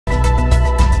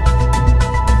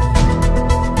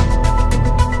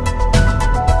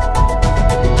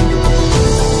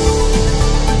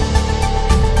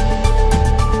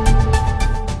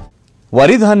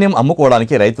వరి ధాన్యం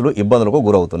అమ్ముకోవడానికి రైతులు ఇబ్బందులకు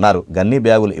గురవుతున్నారు. గన్ని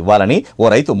బ్యాగులు ఇవ్వాలని ఓ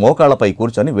రైతు మోకాళ్లపై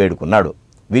కూర్చొని వేడుకున్నాడు.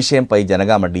 విషయంపై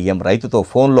జనగామ డిఎం రైతుతో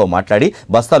ఫోన్లో మాట్లాడి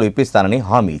బస్తాలు ఇప్పిస్తానని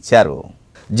హామీ ఇచ్చారు.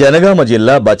 జనగామ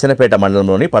జిల్లా బచ్చనపేట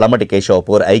మండలంలోని పడమటి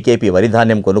కేశవపూర్ ఐకేపీ వరి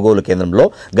ధాన్యం కొనుగోలు కేంద్రంలో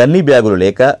గన్ని బ్యాగులు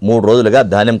లేక 3 రోజులుగా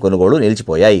ధాన్యం కొనుగోలు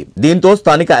నిలిచిపోయాయి. దీంతో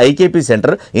స్థానిక ఐకేపీ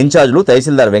సెంటర్ ఇన్ఛార్జీలు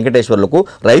తహసీల్దార్ వెంకటేశ్వర్లకు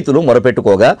రైతులు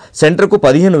మొరపెట్టుకోగా సెంటర్కు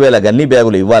 15,000 గన్ని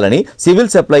బ్యాగులు ఇవ్వాలని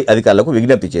సివిల్ సప్లై అధికారులకు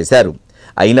విజ్ఞప్తి చేశారు.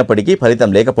 అయినప్పటికీ ఫలితం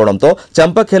లేకపోవడంతో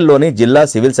చంపఖెల్లోని జిల్లా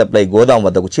సివిల్ సప్లై గోదాం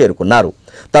వద్దకు చేరుకున్నారు.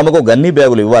 తమకు గన్ని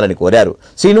బ్యాగులు ఇవ్వాలని కోరారు.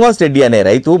 శ్రీనివాస్ రెడ్డి అనే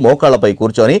రైతు మోకాళ్లపై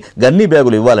కూర్చొని గన్ని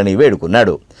బ్యాగులు ఇవ్వాలని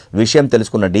వేడుకున్నాడు. విషయం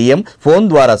తెలుసుకున్న డిఎం ఫోన్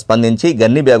ద్వారా స్పందించి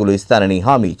గన్ని బ్యాగులు ఇస్తానని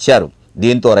హామీ ఇచ్చారు.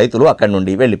 దీంతో రైతులు అక్కడి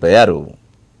నుండి వెళ్లిపోయారు.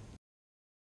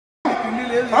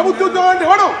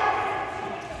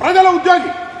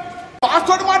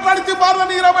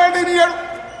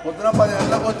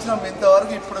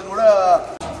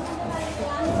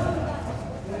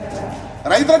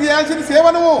 రైతులకు చేయాల్సిన సేవ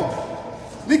నువ్వు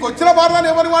నీకు వచ్చిన భారాన్ని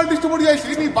ఎవరి వాళ్ళు డిస్ట్రిబ్యూట్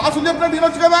చేసి నీ బాసులు చెప్పినట్టు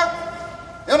తినొచ్చు కదా.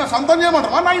 ఏమన్నా సొంతం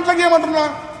చేయమంటారా? నా ఇంట్లోకి ఏమంటున్నా?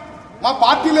 మా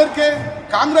పార్టీలు ఎరికే,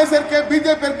 కాంగ్రెస్ ఎరికే,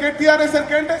 బీజేపీ ఎరికే, టీఆర్ఎస్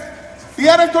ఎరికే అంటే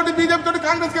టీఆర్ఎస్ తోటి బీజేపీ తోటి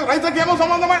కాంగ్రెస్ రైతులకు ఏమో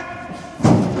సంబంధమే?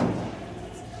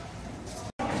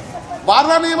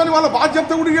 భారాన్ని ఏమని వాళ్ళ బాధ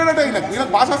చెప్తే కూడా ఇయ్యాడట. ఈయన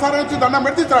భాషా సార్ వచ్చి దండం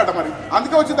పెడితే ఇస్తారట. మరి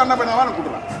అందుకే వచ్చి దండం పెడదామని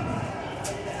అనుకుంటున్నా.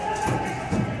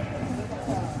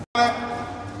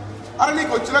 అరే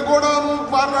నీకు వచ్చిన గోడను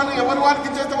భారాన్ని ఎవరి వారికి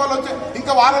చేసే వాళ్ళు వచ్చి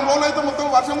ఇంకా వారం రోజులు అయితే మొత్తం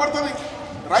వర్షం పడుతుంది.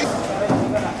 రైతు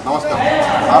నమస్కారం,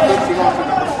 నా పేరు శ్రీనివాస్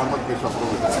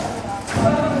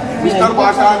మిస్టర్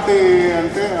భాష అంటే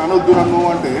అనొద్దు నన్ను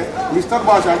అంటే మిస్టర్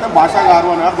భాష అంటే భాషా గారు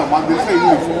అని అర్థం. మాకు తెలిసిన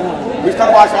ఇంగ్లీష్.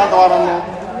 మిస్టర్ భాష అంటే వారన్ను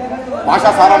భాషా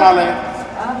సారణాలే.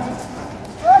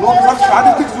 నువ్వు ఒకసారి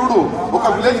స్టాటిస్టిక్స్ చూడు. ఒక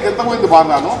విలేజ్కి ఎంత పోయింది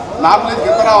భారాను, నా విలేజ్కి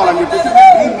ఎంత రావాలని చెప్పేసి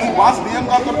నీ బాస్ డిఎం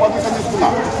గారితో పర్మిషన్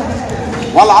తీసుకున్నా.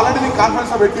 వాళ్ళు ఆల్రెడీ నీకు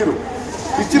కాన్ఫరెన్స్ పెట్టిరు.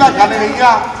 ఇచ్చినాక నేను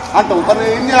అయ్యా అంటావు. మరి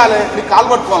ఏం చేయాలి? నీకు కాలు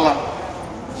పట్టుకోవాలా?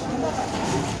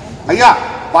 అయ్యా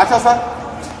భాషా సార్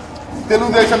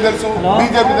తెలుగుదేశం తెలుసు,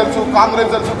 బీజేపీ తెలుసు,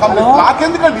 కాంగ్రెస్ తెలుసు,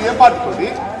 నాకెందుకండి ఏ పార్టీ తోటి?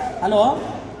 హలో